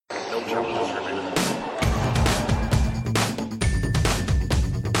No challenges remaining.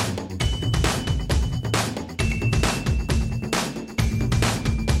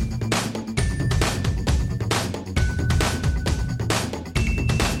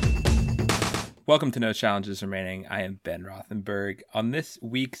 Welcome to No Challenges Remaining. I am Ben Rothenberg. On this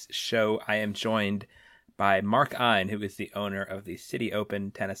week's show, I am joined by Mark Ein, who is the owner of the City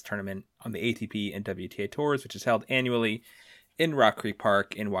Open tennis tournament on the ATP and WTA tours, which is held annually in Rock Creek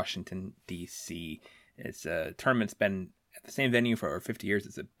Park in Washington, D.C. It's a tournament's been at the same venue for over 50 years.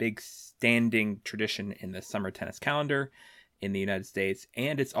 It's a big standing tradition in the summer tennis calendar in the United States,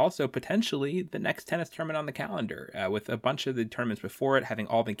 and it's also potentially the next tennis tournament on the calendar, with a bunch of the tournaments before it having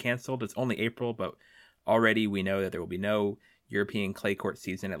all been canceled. It's only April, but already we know that there will be no European clay court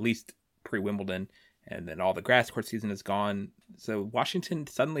season, at least pre-Wimbledon, and then all the grass court season is gone. So Washington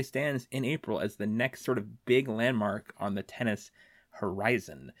suddenly stands in April as the next sort of big landmark on the tennis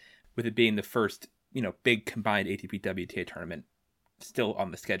horizon, with it being the first, big combined ATP WTA tournament still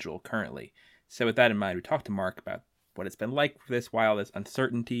on the schedule currently. So with that in mind, we talked to Mark about what it's been like for this while, there's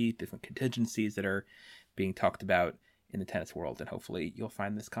uncertainty, different contingencies that are being talked about in the tennis world. And hopefully you'll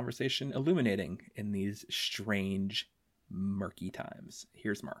find this conversation illuminating in these strange, murky times.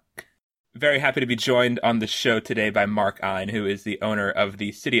 Here's Mark. Very happy to be joined on the show today by Mark Ein, who is the owner of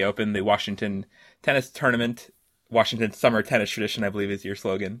the City Open, the Washington tennis tournament. Washington summer tennis tradition, I believe, is your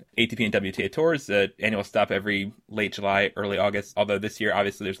slogan. ATP and WTA tours, annual stop every late July, early August. Although this year,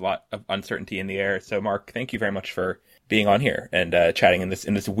 obviously, there's a lot of uncertainty in the air. So, Mark, thank you very much for being on here and chatting in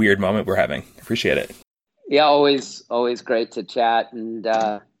this weird moment we're having. Appreciate it. Yeah, always great to chat. And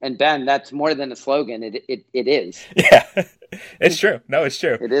Ben, that's more than a slogan. It is. Yeah, it's true. No, it's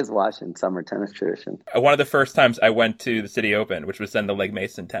true. It is Washington summer tennis tradition. One of the first times I went to the City Open, which was then the Legg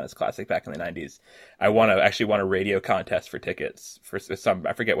Mason Tennis Classic back in the 90s, I won a radio contest for tickets for some,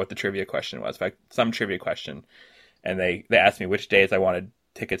 I forget what the trivia question was, but some trivia question. And they asked me which days I wanted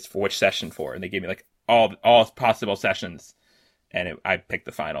tickets for which session for. And they gave me like all possible sessions. And I picked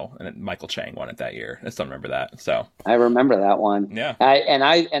the final, and then Michael Chang won it that year. I still remember that. So I remember that one. Yeah.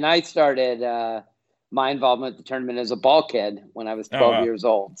 I started my involvement with the tournament as a ball kid when I was 12 years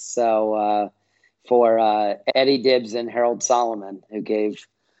old. So for Eddie Dibbs and Harold Solomon, who gave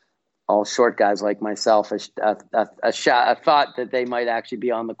all short guys like myself a thought that they might actually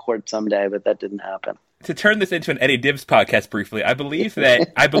be on the court someday, but that didn't happen. To turn this into an Eddie Dibbs podcast briefly, I believe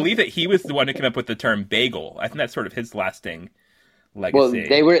that he was the one who came up with the term bagel. I think that's sort of his lasting legacy.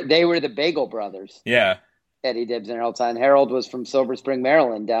 Well, they were the Bagel Brothers. Yeah. Eddie Dibbs and Harold Solomon. Harold was from Silver Spring,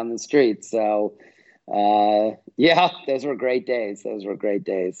 Maryland, down the street. So, those were great days.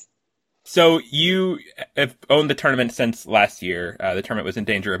 So you have owned the tournament since last year. The tournament was in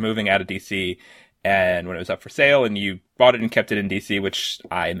danger of moving out of DC, and when it was up for sale, and you bought it and kept it in DC, which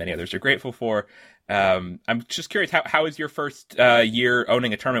I and many others are grateful for. I'm just curious, how was your first year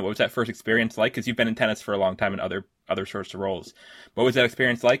owning a tournament? What was that first experience like? Because you've been in tennis for a long time in other sorts of roles. What was that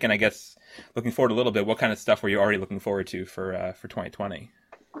experience like? And I guess looking forward a little bit, what kind of stuff were you already looking forward to for 2020?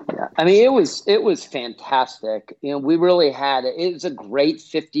 Yeah, I mean, it was fantastic. We really it was a great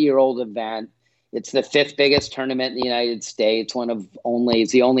 50-year-old event. It's the fifth biggest tournament in the United States.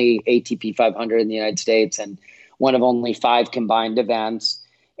 It's the only ATP 500 in the United States, and one of only 5 combined events.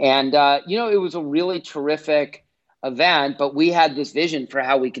 And, it was a really terrific event, but we had this vision for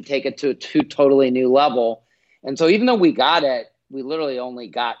how we could take it to a totally new level. And so even though we got it, we literally only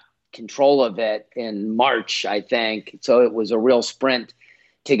got control of it in March, I think. So it was a real sprint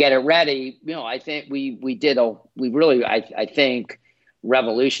to get it ready. I think we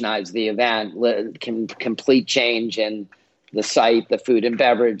revolutionized the event, complete change in the site, the food and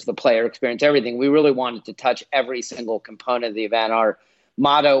beverage, the player experience, everything. We really wanted to touch every single component of the event. Our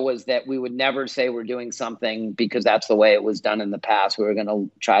motto was that we would never say we're doing something because that's the way it was done in the past. We were going to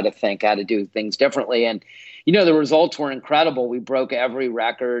try to think how to do things differently. And, the results were incredible. We broke every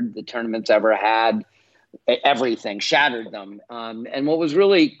record the tournament's ever had, everything, shattered them. And what was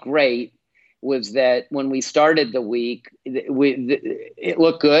really great was that when we started the week, it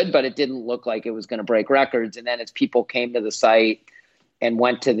looked good, but it didn't look like it was going to break records. And then as people came to the site and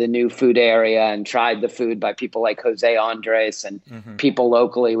went to the new food area and tried the food by people like Jose Andres and people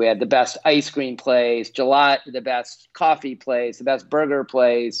locally. We had the best ice cream place, the best coffee place, the best burger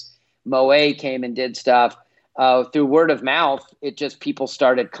place. Moe came and did stuff. Through word of mouth, people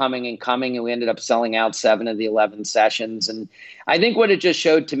started coming, and we ended up selling out 7 of the 11 sessions. And I think what it just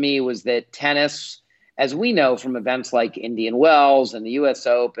showed to me was that tennis, as we know from events like Indian Wells and the US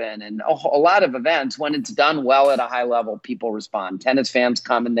Open and a lot of events, when it's done well at a high level, people respond. Tennis fans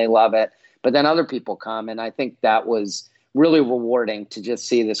come and they love it, but then other people come. And I think that was really rewarding to just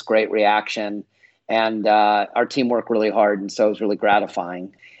see this great reaction. And our team worked really hard, and so it was really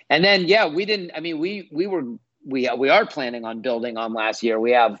gratifying. And then, yeah, we didn't. I mean, we are planning on building on last year.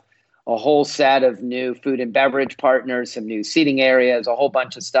 We have a whole set of new food and beverage partners, some new seating areas, a whole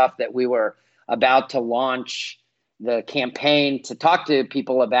bunch of stuff that we were about to launch the campaign to talk to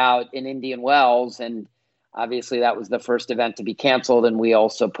people about in Indian Wells. And obviously that was the first event to be canceled. And we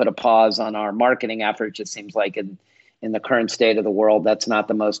also put a pause on our marketing effort. It just seems like in the current state of the world, that's not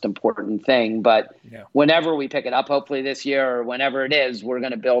the most important thing. But whenever we pick it up, hopefully this year or whenever it is, we're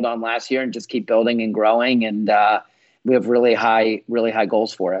going to build on last year and just keep building and growing. And we have really high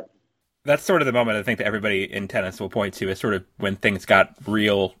goals for it. That's sort of the moment I think that everybody in tennis will point to as sort of when things got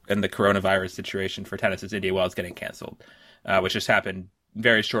real in the coronavirus situation for tennis, is Indian Wells getting canceled, which just happened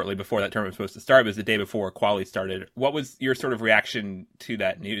very shortly before that tournament was supposed to start. It was the day before quali started. What was your sort of reaction to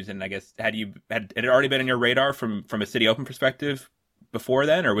that news? And I guess had it already been in your radar from a City Open perspective before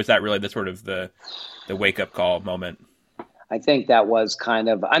then, or was that really the sort of the wake up call moment? I think that was kind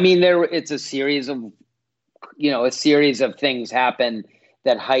of. I mean, it's a series of things happen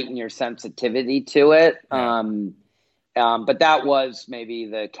that heighten your sensitivity to it. But that was maybe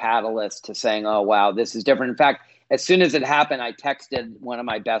the catalyst to saying, oh, wow, this is different. In fact, as soon as it happened, I texted one of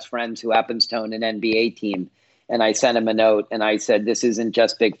my best friends who happens to own an NBA team. And I sent him a note and I said, this isn't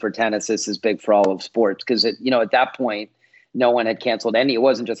just big for tennis. This is big for all of sports. Because, at that point, no one had canceled any. It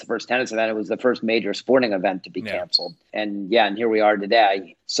wasn't just the first tennis event. It was the first major sporting event to be canceled. And here we are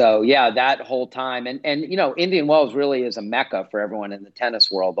today. So, that whole time. And Indian Wells really is a mecca for everyone in the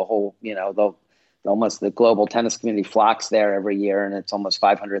tennis world. The whole, almost the global tennis community flocks there every year. And it's almost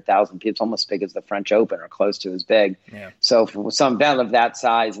 500,000 people. It's almost as big as the French Open or close to as big. Yeah. So for some event of that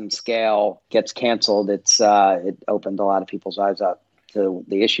size and scale gets canceled, it opened a lot of people's eyes up to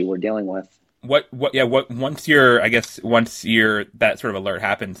the issue we're dealing with. Once that sort of alert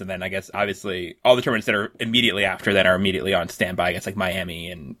happens, and then I guess obviously all the tournaments that are immediately after that are immediately on standby, I guess like Miami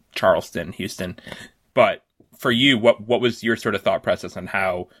and Charleston, Houston. But for you, what was your sort of thought process on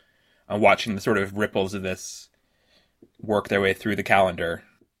how watching the sort of ripples of this work their way through the calendar?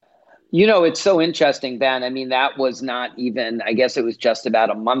 It's so interesting, Ben. I mean, that was not even, I guess it was just about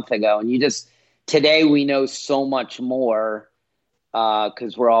a month ago. And today we know so much more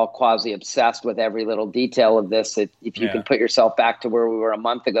because we're all quasi obsessed with every little detail of this. If you can put yourself back to where we were a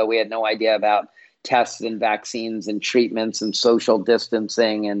month ago, we had no idea about tests and vaccines and treatments and social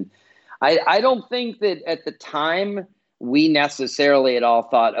distancing. And I don't think that at the time we necessarily at all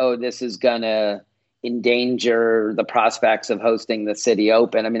thought, oh, this is going to endanger the prospects of hosting the City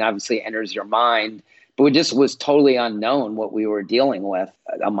Open. I mean, obviously it enters your mind, but it just was totally unknown what we were dealing with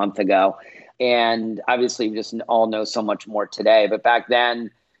a month ago. And obviously we just all know so much more today. But back then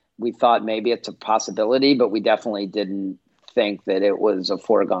we thought maybe it's a possibility, but we definitely didn't think that it was a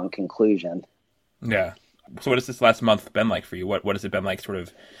foregone conclusion. Yeah. So what has this last month been like for you? What has it been like sort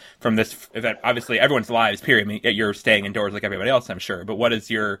of from this event? Obviously everyone's lives, period. I mean, you're staying indoors like everybody else, I'm sure. But what is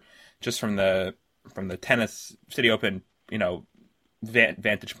your, just from the tennis City Open,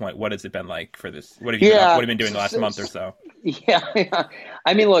 vantage point, what has it been like for this? What have you been doing the last month or so? Yeah.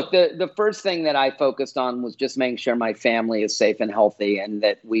 I mean, look, the first thing that I focused on was just making sure my family is safe and healthy and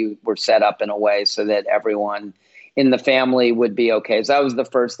that we were set up in a way so that everyone in the family would be okay. So that was the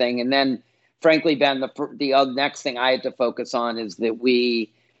first thing. And then, frankly, Ben, the next thing I had to focus on is that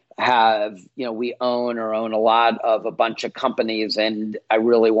we have, we own a lot of a bunch of companies. And I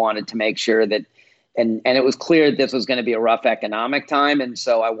really wanted to make sure that and it was clear that this was going to be a rough economic time. And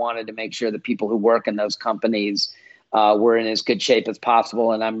so I wanted to make sure that people who work in those companies were in as good shape as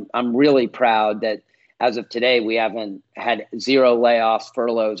possible. And I'm really proud that as of today, we haven't had zero layoffs,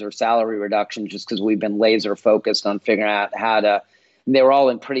 furloughs, or salary reductions just because we've been laser focused on figuring out they were all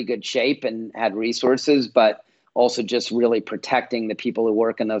in pretty good shape and had resources, but also just really protecting the people who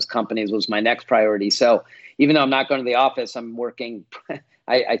work in those companies was my next priority. So even though I'm not going to the office, I'm working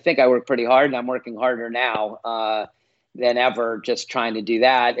I think I work pretty hard, and I'm working harder now than ever, just trying to do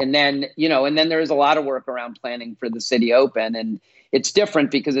that. And then, there's a lot of work around planning for the City Open, and it's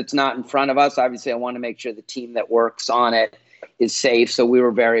different because it's not in front of us. Obviously, I want to make sure the team that works on it is safe. So we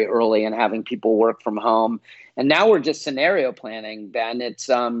were very early in having people work from home, and now we're just scenario planning, Ben. It's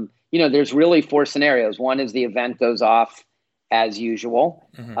there's really 4 scenarios. One is the event goes off as usual.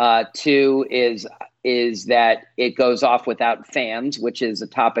 Mm-hmm. 2 is that it goes off without fans, which is a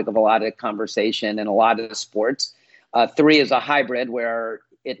topic of a lot of conversation in a lot of sports. 3 is a hybrid where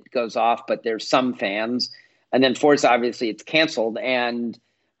it goes off, but there's some fans. And then 4 is obviously it's canceled. And,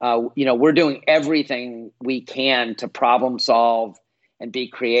 we're doing everything we can to problem solve and be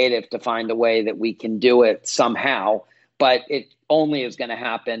creative to find a way that we can do it somehow. but it only is going to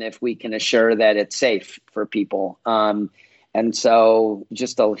happen if we can assure that it's safe for people. And so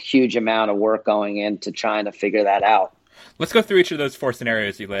just a huge amount of work going into trying to figure that out. Let's go through each of those 4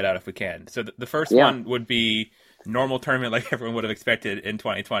 scenarios you laid out if we can. So the first one would be normal tournament like everyone would have expected in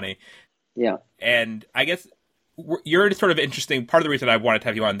 2020. Yeah. And I guess you're sort of interesting. Part of the reason I wanted to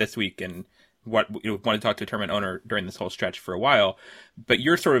have you on this week and wanted to talk to a tournament owner during this whole stretch for a while, but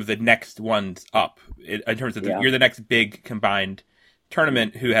you're sort of the next ones up in terms of you're the next big combined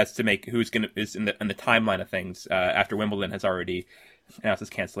tournament is in the timeline of things after Wimbledon has already announced its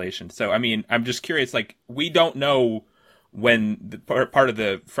cancellation. So, I mean, I'm just curious, like, we don't know when part of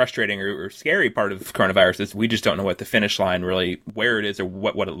the frustrating or scary part of coronavirus is we just don't know what the finish line really, where it is or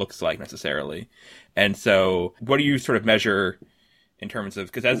what it looks like necessarily. And so what do you sort of measure in terms of,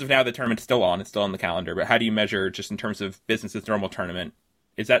 because as of now, the tournament's still on, it's still on the calendar, but how do you measure just in terms of business as normal tournament?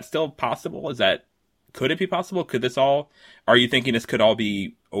 Is that still possible? Could it be possible? Are you thinking this could all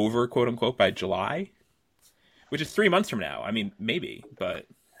be over, quote unquote, by July? Which is 3 months from now. I mean, maybe, but.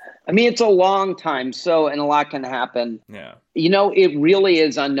 I mean, it's a long time. And a lot can happen. Yeah. It really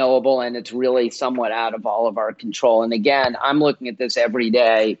is unknowable, and it's really somewhat out of all of our control. And again, I'm looking at this every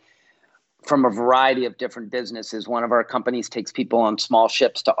day from a variety of different businesses. One of our companies takes people on small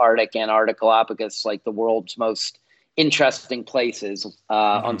ships to Arctic, Antarctic, Galapagos, like the world's most interesting places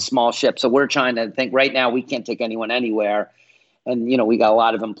on small ships. So we're trying to think right now, we can't take anyone anywhere. And, we got a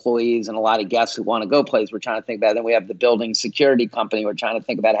lot of employees and a lot of guests who want to go places. We're trying to think about it. Then we have the building security company. We're trying to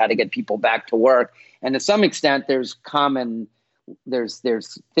think about how to get people back to work. And to some extent, there's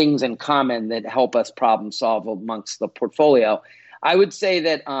things in common that help us problem solve amongst the portfolio. I would say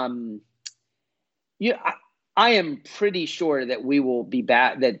that, I am pretty sure that we will be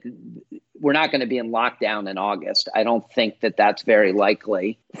back, that we're not going to be in lockdown in August. I don't think that that's very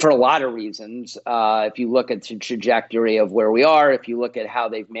likely for a lot of reasons. If you look at the trajectory of where we are, if you look at how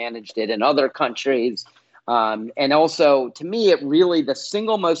they've managed it in other countries. And also, to me, the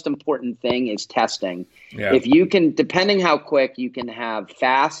single most important thing is testing. Yeah. If you can, depending how quick you can have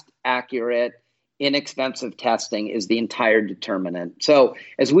fast, accurate, inexpensive testing is the entire determinant. So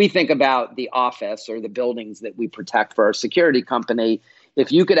as we think about the office or the buildings that we protect for our security company,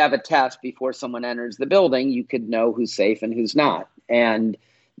 if you could have a test before someone enters the building, you could know who's safe and who's not. And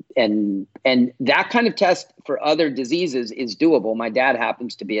that kind of test for other diseases is doable. My dad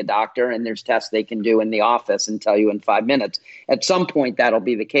happens to be a doctor, and there's tests they can do in the office and tell you in 5 minutes. At some point, that'll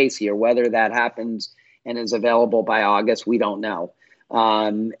be the case here. Whether that happens and is available by August, we don't know.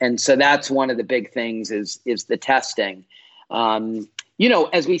 And so that's one of the big things is the testing.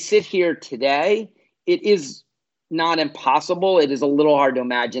 As we sit here today, it is not impossible. It is a little hard to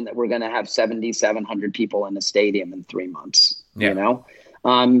imagine that we're going to have 7,700 people in a stadium in 3 months,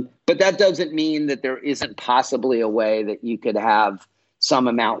 but that doesn't mean that there isn't possibly a way that you could have some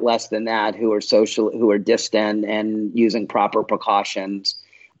amount less than that who are distant and using proper precautions.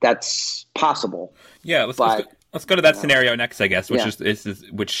 That's possible. Yeah. Let's go to that scenario next, I guess,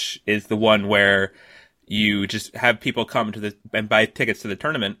 which is the one where you just have people come to and buy tickets to the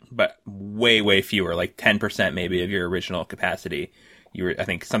tournament, but way, way fewer, like 10% maybe of your original capacity. I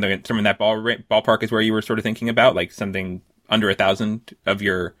think something in that ballpark is where you were sort of thinking about, like something under 1,000 of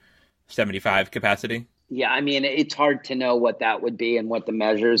your 75 capacity. Yeah, I mean, it's hard to know what that would be and what the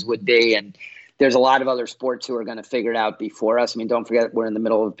measures would be. And there's a lot of other sports who are going to figure it out before us. I mean, don't forget we're in the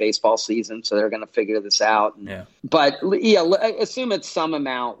middle of baseball season, so they're going to figure this out. But assume it's some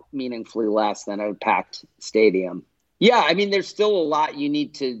amount meaningfully less than a packed stadium. Yeah, I mean, there's still a lot you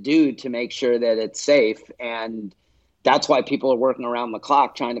need to do to make sure that it's safe. And that's why people are working around the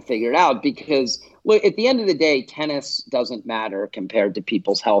clock trying to figure it out. Because look, at the end of the day, tennis doesn't matter compared to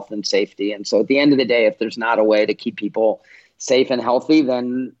people's health and safety. And so at the end of the day, if there's not a way to keep people safe and healthy,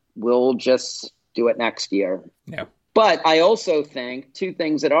 then we'll just do it next year. Yeah. But I also think 2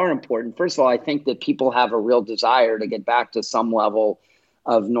 things that are important. First of all, I think that people have a real desire to get back to some level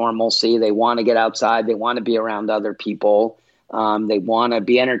of normalcy. They want to get outside. They want to be around other people. They want to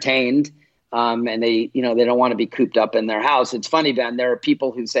be entertained. And they don't want to be cooped up in their house. It's funny, Ben, there are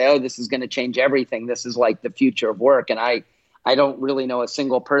people who say, oh, this is going to change everything. This is like the future of work. And I don't really know a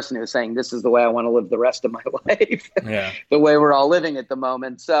single person who's saying this is the way I want to live the rest of my life, the way we're all living at the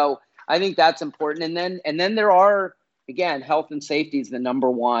moment. So I think that's important. And then there are, again, health and safety is the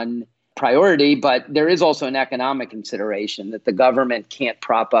number one priority, but there is also an economic consideration that the government can't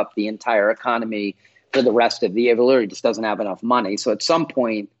prop up the entire economy for the rest of the year. It literally just doesn't have enough money. So at some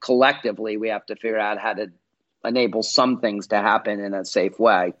point, collectively, we have to figure out how to enable some things to happen in a safe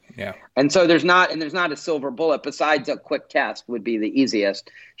way. Yeah. And so there's not a silver bullet besides a quick test would be the easiest.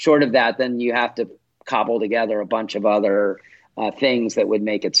 Short of that, then you have to cobble together a bunch of other things that would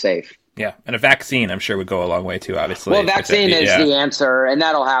make it safe. Yeah, and a vaccine, I'm sure, would go a long way too. Obviously, well, vaccine is the answer, and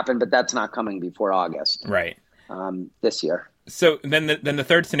that'll happen, but that's not coming before August, right? This year. So then the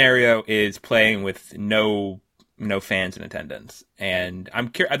third scenario is playing with no fans in attendance, and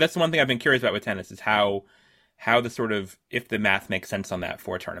that's the one thing I've been curious about with tennis is how the sort of, if the math makes sense on that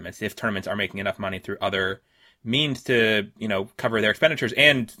for tournaments, if tournaments are making enough money through other means to, cover their expenditures.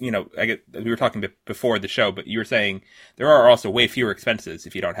 And, we were talking before the show, but you were saying there are also way fewer expenses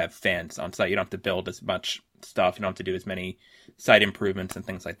if you don't have fans on site. You don't have to build as much stuff. You don't have to do as many site improvements and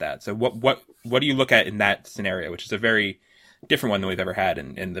things like that. So what do you look at in that scenario, which is a very different one than we've ever had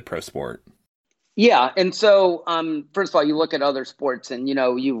in the pro sport? Yeah. And so, first of all, you look at other sports and,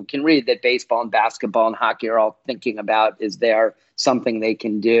 you can read that baseball and basketball and hockey are all thinking about, is there something they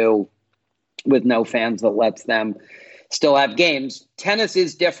can do with no fans that lets them still have games? Tennis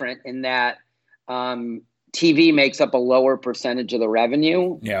is different in that TV makes up a lower percentage of the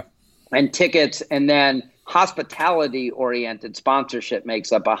revenue. Yeah. And tickets, and then hospitality-oriented sponsorship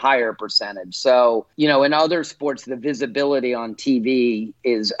makes up a higher percentage. So, in other sports, the visibility on TV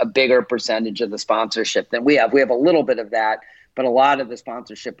is a bigger percentage of the sponsorship than we have. We have a little bit of that, but a lot of the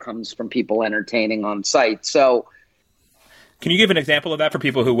sponsorship comes from people entertaining on site. So, can you give an example of that for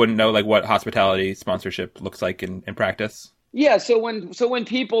people who wouldn't know, like what hospitality sponsorship looks like in practice? Yeah. So when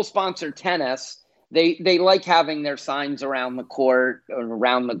people sponsor tennis, they like having their signs around the court or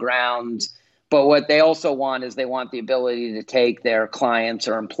around the grounds. But what they also want is they want the ability to take their clients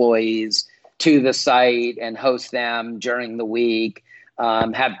or employees to the site and host them during the week,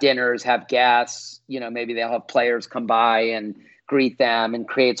 have dinners, have guests, maybe they'll have players come by and greet them and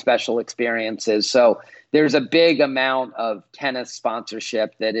create special experiences. So there's a big amount of tennis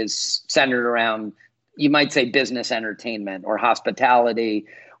sponsorship that is centered around, you might say, business entertainment or hospitality,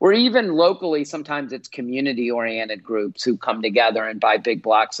 or even locally, sometimes it's community-oriented groups who come together and buy big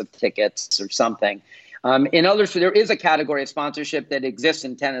blocks of tickets or something. In others, there is a category of sponsorship that exists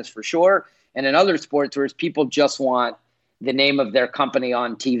in tennis for sure, and in other sports, where people just want the name of their company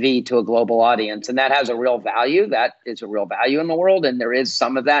on TV to a global audience, and that has a real value. That is a real value in the world, and there is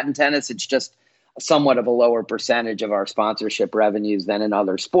some of that in tennis. It's just somewhat of a lower percentage of our sponsorship revenues than in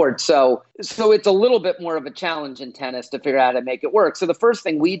other sports. So it's a little bit more of a challenge in tennis to figure out how to make it work. So the first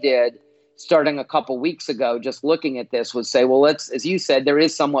thing we did starting a couple weeks ago, just looking at this, was say, well, as you said, there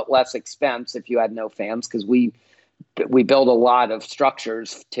is somewhat less expense if you had no fans, because we build a lot of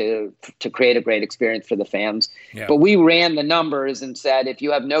structures to create a great experience for the fans. Yeah. But we ran the numbers and said, if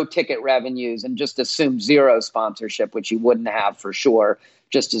you have no ticket revenues and just assume zero sponsorship, which you wouldn't have for sure,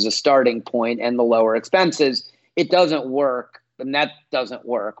 just as a starting point, and the lower expenses, it doesn't work. And that doesn't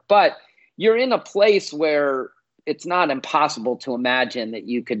work. But you're in a place where it's not impossible to imagine that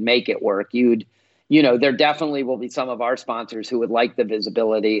you could make it work. There definitely will be some of our sponsors who would like the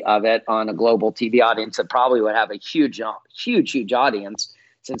visibility of it on a global TV audience that probably would have a huge audience,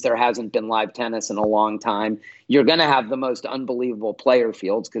 since there hasn't been live tennis in a long time. You're going to have the most unbelievable player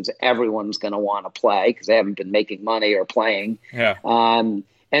fields because everyone's going to want to play because they haven't been making money or playing. Yeah.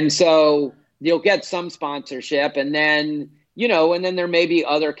 And so you'll get some sponsorship, and then there may be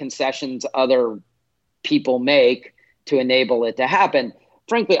other concessions other people make to enable it to happen.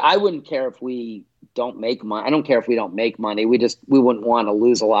 Frankly, I wouldn't care if we don't make money. I don't care if we don't make money. We wouldn't want to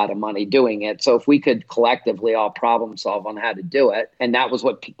lose a lot of money doing it. So if we could collectively all problem solve on how to do it, and that was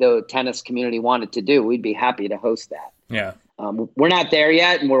what the tennis community wanted to do, we'd be happy to host that. Yeah. We're not there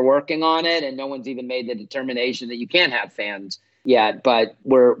yet, and we're working on it, and no one's even made the determination that you can't have fans yet, but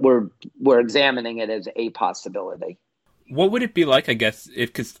we're examining it as a possibility. What would it be like, I guess,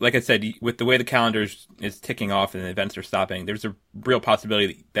 because like I said, with the way the calendar is ticking off and the events are stopping, there's a real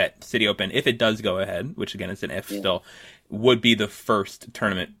possibility that City Open, if it does go ahead, which again is an if still, would be the first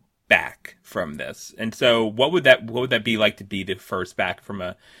tournament back from this. And so what would that be like to be the first back from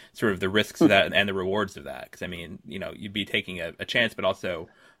a sort of the risks of that and the rewards of that? Because, I mean, you'd be taking a chance, but also,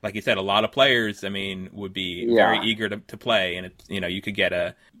 like you said, a lot of players, would be very eager to play. And, you could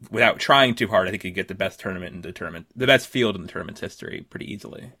get without trying too hard, I think you could get the best the best field in the tournament's history pretty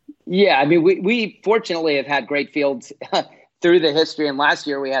easily. Yeah, we fortunately have had great fields through the history. And last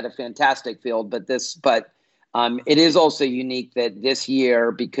year we had a fantastic field, but it is also unique that this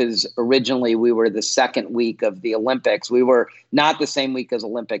year, because originally we were the second week of the Olympics, we were not the same week as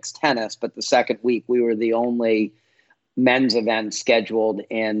Olympics tennis, but the second week we were the only men's event scheduled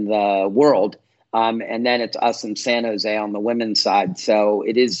in the world. And then it's us in San Jose on the women's side. So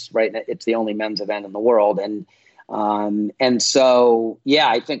it's the only men's event in the world. And so,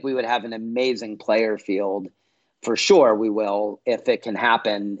 I think we would have an amazing player field. for sure we will if it can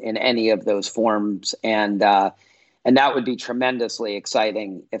happen in any of those forms. And that would be tremendously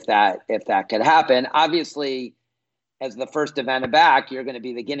exciting if that could happen. Obviously, as the first event back, you're going to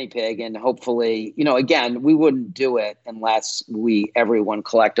be the guinea pig, and hopefully, again, we wouldn't do it unless everyone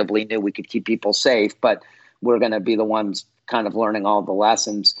collectively knew we could keep people safe. But we're going to be the ones kind of learning all the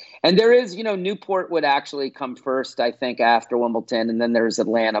lessons. And there is, Newport would actually come first, I think, after Wimbledon, and then there's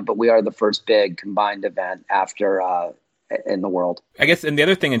Atlanta. But we are the first big combined event after in the world. I guess, and the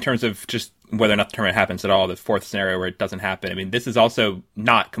other thing in terms of just whether or not the tournament happens at all, the fourth scenario where it doesn't happen, I mean, this is also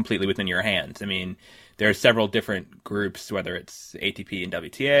not completely within your hands. I mean, there are several different groups, whether it's ATP and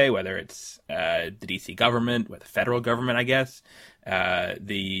WTA, whether it's the DC government, or the federal government, I guess,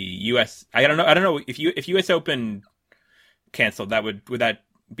 the U.S. I don't know if U.S. Open canceled, would that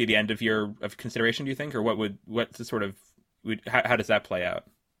be the end of of consideration? Do you think, or what's the sort of how does that play out?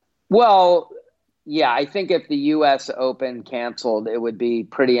 Well, yeah, I think if the U.S. Open canceled, it would be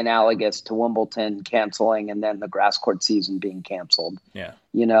pretty analogous to Wimbledon canceling and then the grass court season being canceled. Yeah.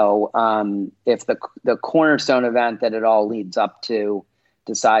 If the cornerstone event that it all leads up to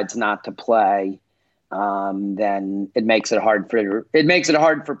decides not to play, then it makes it hard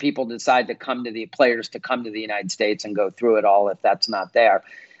for people to decide to come to the players to come to the United States and go through it all if that's not there.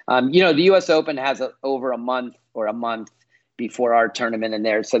 The U.S. Open has over a month before our tournament in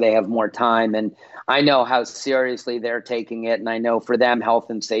there, so they have more time. And I know how seriously they're taking it, and I know for them, health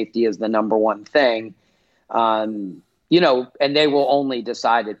and safety is the number one thing. And they will only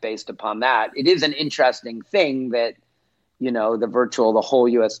decide it based upon that. It is an interesting thing that, the whole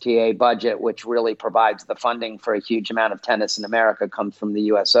USTA budget, which really provides the funding for a huge amount of tennis in America, comes from the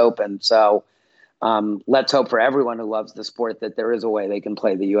U.S. Open. So let's hope for everyone who loves the sport that there is a way they can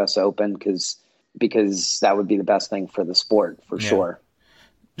play the U.S. Open because that would be the best thing for the sport, for sure.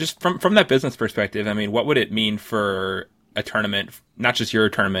 Just from that business perspective, I mean, what would it mean for a tournament, not just your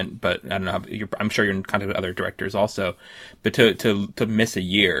tournament, but I don't know, I'm sure you're in contact with other directors also, but to miss a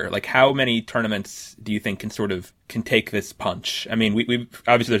year, like how many tournaments do you think can take this punch? I mean, we've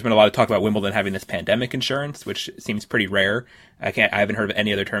obviously there's been a lot of talk about Wimbledon having this pandemic insurance, which seems pretty rare. I haven't heard of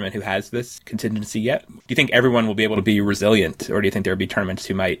any other tournament who has this contingency yet. Do you think everyone will be able to be resilient, or do you think there'll be tournaments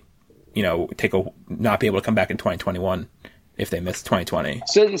who might, not be able to come back in 2021 if they miss 2020?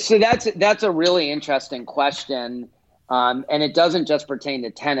 So that's a really interesting question. And it doesn't just pertain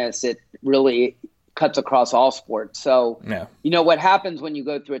to tennis. It really cuts across all sports. So, what happens when you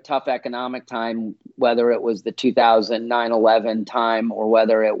go through a tough economic time, whether it was the 2009-11 time or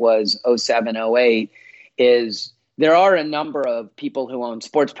whether it was 07-08, is there are a number of people who own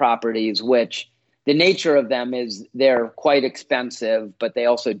sports properties, which the nature of them is they're quite expensive, but they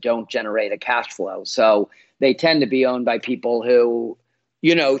also don't generate a cash flow. So they tend to be owned by people who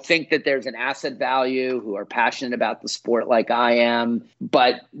think that there's an asset value, who are passionate about the sport like I am,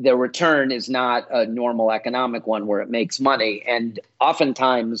 but the return is not a normal economic one where it makes money. And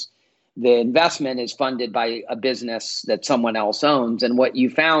oftentimes the investment is funded by a business that someone else owns. And what you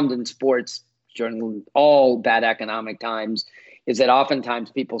found in sports during all bad economic times is that oftentimes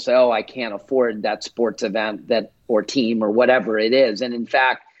people say, oh, I can't afford that sports event or team or whatever it is. And in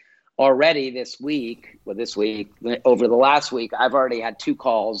fact, already over the last week, I've already had 2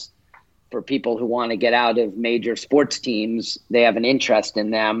 calls for people who want to get out of major sports teams. They have an interest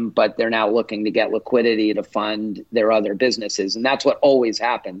in them, but they're now looking to get liquidity to fund their other businesses. And that's what always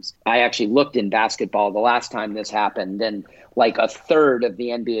happens. I actually looked in basketball the last time this happened, and like a third of the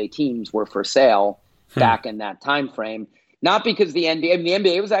NBA teams were for sale back in that time frame. Not because the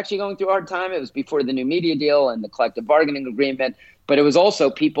NBA was actually going through a hard time. It was before the new media deal and the collective bargaining agreement. But it was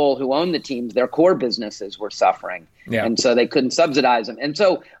also people who own the teams, their core businesses were suffering. Yeah. And so they couldn't subsidize them. And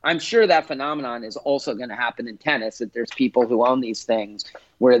so I'm sure that phenomenon is also going to happen in tennis, that there's people who own these things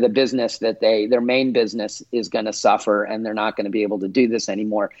where the business their main business is going to suffer and they're not going to be able to do this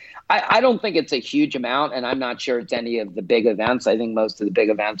anymore. I don't think it's a huge amount, and I'm not sure it's any of the big events. I think most of the big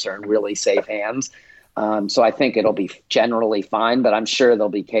events are in really safe hands. So I think it'll be generally fine, but I'm sure there'll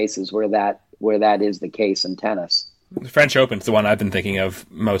be cases where that is the case in tennis. The French Open's the one I've been thinking of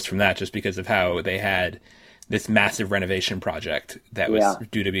most from that, just because of how they had this massive renovation project that was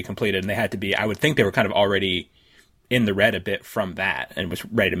due to be completed, and they had to be, I would think they were kind of already in the red a bit from that and was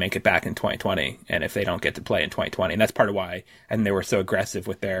ready to make it back in 2020. And if they don't get to play in 2020, and that's part of why, and they were so aggressive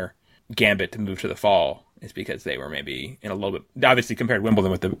with their gambit to move to the fall, is because they were maybe in a little bit, obviously compared to Wimbledon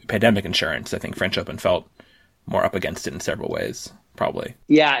with the pandemic insurance, I think French Open felt more up against it in several ways, probably.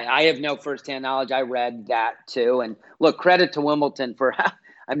 Yeah, I have no firsthand knowledge. I read that too. And look, credit to Wimbledon for,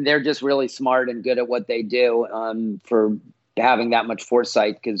 they're just really smart and good at what they do for having that much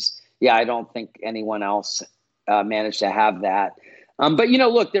foresight. Because, I don't think anyone else managed to have that. But,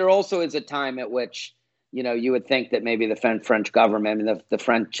 look, there also is a time at which, you would think that maybe the French government, I mean, the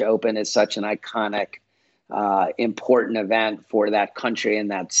French Open is such an iconic, important event for that country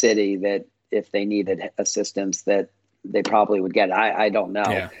and that city that if they needed assistance, that they probably would get it. I don't know.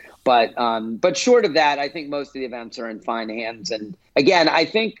 Yeah. But short of that, I think most of the events are in fine hands. And again, I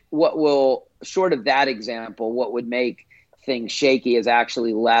think short of that example, what would make things shaky is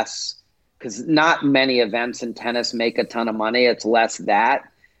actually less, because not many events in tennis make a ton of money. It's less that.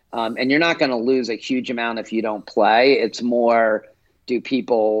 And you're not going to lose a huge amount if you don't play. It's more, do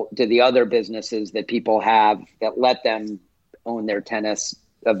the other businesses that people have that let them own their tennis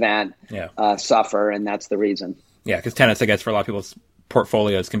event suffer? And that's the reason. Yeah, because tennis, I guess, for a lot of people's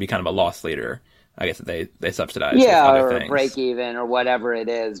portfolios can be kind of a loss leader. I guess they subsidize. Yeah, other or things. A break even or whatever it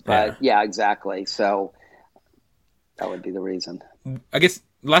is. But yeah, exactly. So that would be the reason. I guess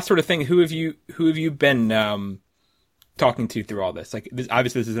last sort of thing. Who have you been talking to through all this? Like,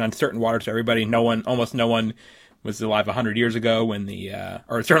 obviously, this is an uncertain water to everybody. Almost no one was alive 100 years ago when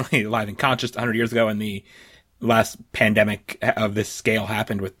or certainly alive and conscious 100 years ago when the last pandemic of this scale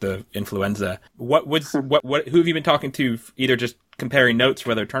happened with the influenza. Who have you been talking to, either just comparing notes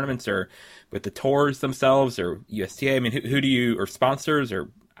for other tournaments or with the tours themselves or USTA? I mean, who do you, or sponsors,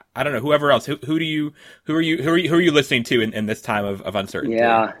 or I don't know, whoever else, who are you listening to in this time of uncertainty?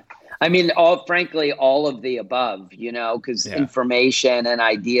 Yeah. I mean, frankly, all of the above, because information and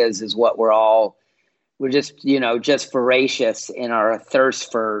ideas is what we're just voracious in our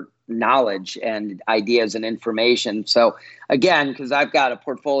thirst for knowledge and ideas and information. So again, because I've got a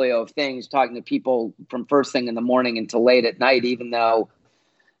portfolio of things, talking to people from first thing in the morning until late at night, even though,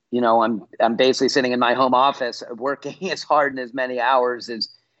 I'm basically sitting in my home office working as hard and as many hours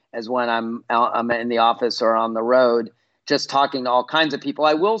as when I'm in the office or on the road, just talking to all kinds of people.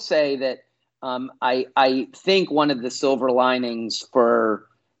 I will say that I think one of the silver linings for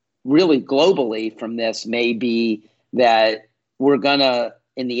really globally from this may be that we're gonna,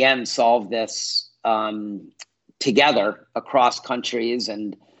 in the end, solve this together across countries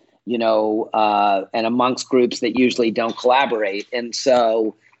and and amongst groups that usually don't collaborate. And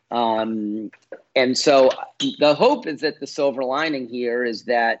so the hope is that the silver lining here is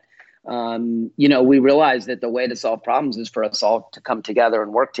that we realize that the way to solve problems is for us all to come together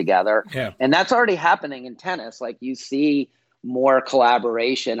and work together. Yeah. And that's already happening in tennis. Like, you see more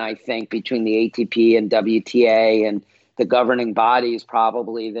collaboration, I think, between the ATP and WTA and the governing bodies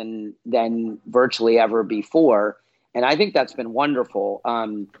probably than virtually ever before. And I think that's been wonderful.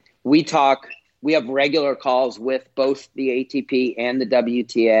 We have regular calls with both the ATP and the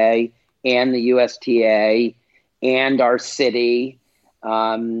WTA and the USTA and our city.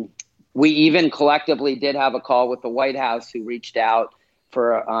 We even collectively did have a call with the White House, who reached out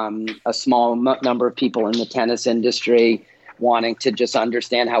for a small number of people in the tennis industry, wanting to just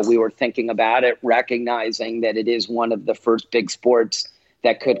understand how we were thinking about it, recognizing that it is one of the first big sports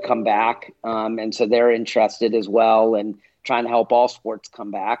that could come back. And so they're interested as well and trying to help all sports come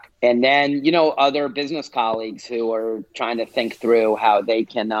back. And then, other business colleagues who are trying to think through how they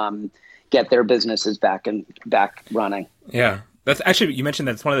can get their businesses back running. Yeah. That's actually, you mentioned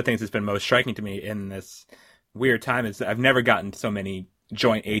that's one of the things that's been most striking to me in this weird time is that I've never gotten so many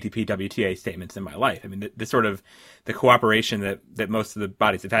joint ATP WTA statements in my life. I mean, the sort of the cooperation that most of the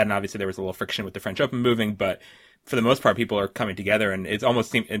bodies have had, and obviously there was a little friction with the French Open moving, but for the most part, people are coming together, and it's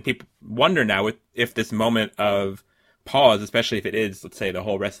almost and people wonder now if this moment of pause, especially if it is, let's say, the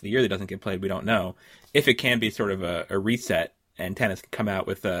whole rest of the year that doesn't get played, we don't know, if it can be sort of a reset and tennis can come out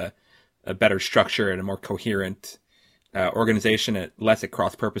with a better structure and a more coherent organization, less at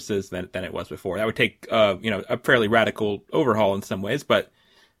cross purposes than it was before. That would take a fairly radical overhaul in some ways, but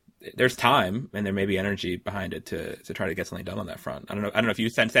there's time and there may be energy behind it to try to get something done on that front. I don't know if you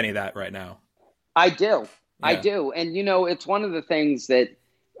sense any of that right now. I do. Yeah. I do. And it's one of the things that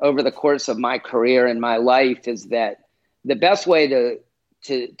over the course of my career and my life is that the best way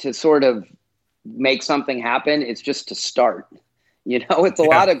to sort of make something happen is just to start. It's a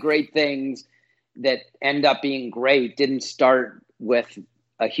lot of great things that end up being great didn't start with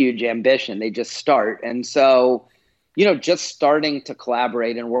a huge ambition. They just start. And so, just starting to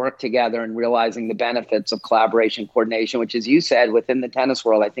collaborate and work together and realizing the benefits of collaboration, coordination, which, as you said, within the tennis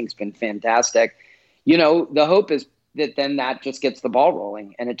world, I think has been fantastic. The hope is that then that just gets the ball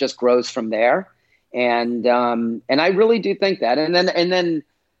rolling and it just grows from there. And I really do think that. And then,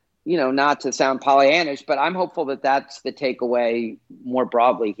 not to sound Pollyannish, but I'm hopeful that that's the takeaway more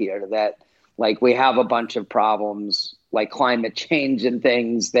broadly here, that like we have a bunch of problems like climate change and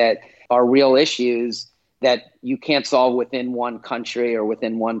things that are real issues that you can't solve within one country or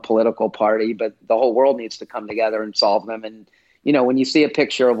within one political party, but the whole world needs to come together and solve them. And, when you see a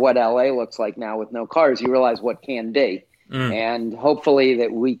picture of what LA looks like now with no cars, you realize what can be. And hopefully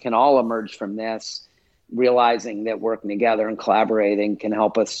that we can all emerge from this realizing that working together and collaborating can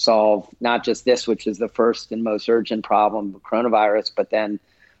help us solve not just this, which is the first and most urgent problem of coronavirus, but then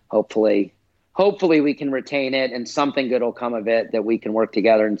hopefully we can retain it and something good will come of it, that we can work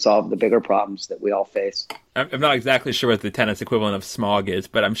together and solve the bigger problems that we all face. I'm not exactly sure what the tennis equivalent of smog is,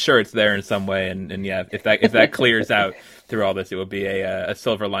 but I'm sure it's there in some way. And yeah, if that clears out through all this, it will be a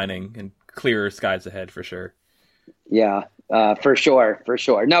silver lining and clearer skies ahead for sure. Yeah, for sure.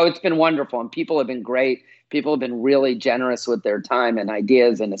 No, it's been wonderful. And people have been great. People have been really generous with their time and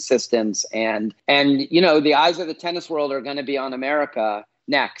ideas and assistance. And the eyes of the tennis world are going to be on America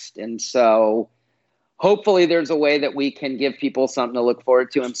next. And so hopefully there's a way that we can give people something to look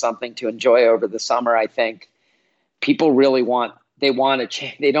forward to and something to enjoy over the summer. I think people really want to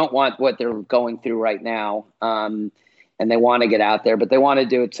change. They don't want what they're going through right now. And they want to get out there, but they want to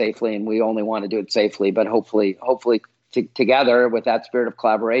do it safely. And we only want to do it safely, but hopefully together with that spirit of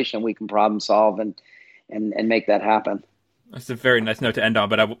collaboration, we can problem solve and make that happen. That's a very nice note to end on,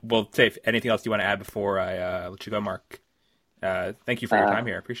 but I will say if anything else you want to add before I let you go, Mark. Thank you for your time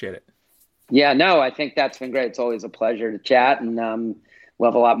here. I appreciate it. Yeah, no, I think that's been great. It's always a pleasure to chat, and we'll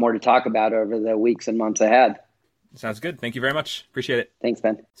have a lot more to talk about over the weeks and months ahead. Sounds good. Thank you very much. Appreciate it. Thanks,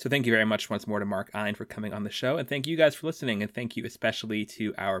 Ben. So thank you very much once more to Mark Ein for coming on the show, and thank you guys for listening, and thank you especially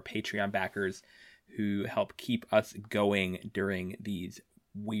to our Patreon backers who help keep us going during these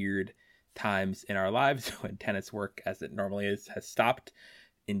weird times in our lives when tennis work, as it normally is, has stopped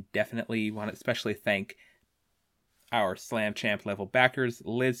indefinitely. Want to especially thank our Slam Champ level backers,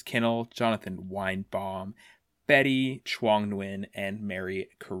 Liz Kinnell, Jonathan Weinbaum, Betty Chuang Nguyen, and Mary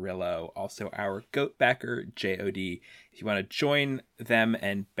Carrillo. Also our GOAT backer, JOD. If you want to join them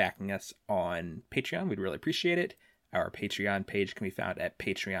and backing us on Patreon, we'd really appreciate it. Our Patreon page can be found at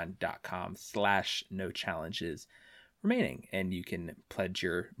patreon.com/nochallengesremaining. And you can pledge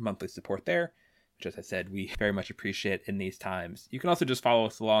your monthly support there, which, as I said, we very much appreciate in these times. You can also just follow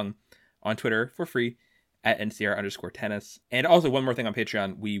us along on Twitter for free at @NCR_tennis. And also one more thing on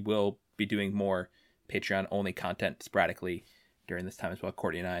Patreon, we will be doing more Patreon-only content sporadically during this time as well,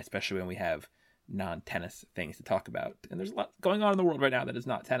 Courtney and I, especially when we have non-tennis things to talk about. And there's a lot going on in the world right now that is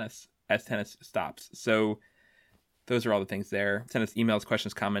not tennis, as tennis stops. So those are all the things there. Send us emails,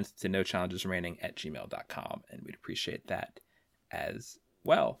 questions, comments to nochallengesremaining@gmail.com, and we'd appreciate that as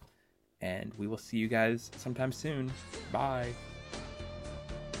well. And we will see you guys sometime soon. Bye.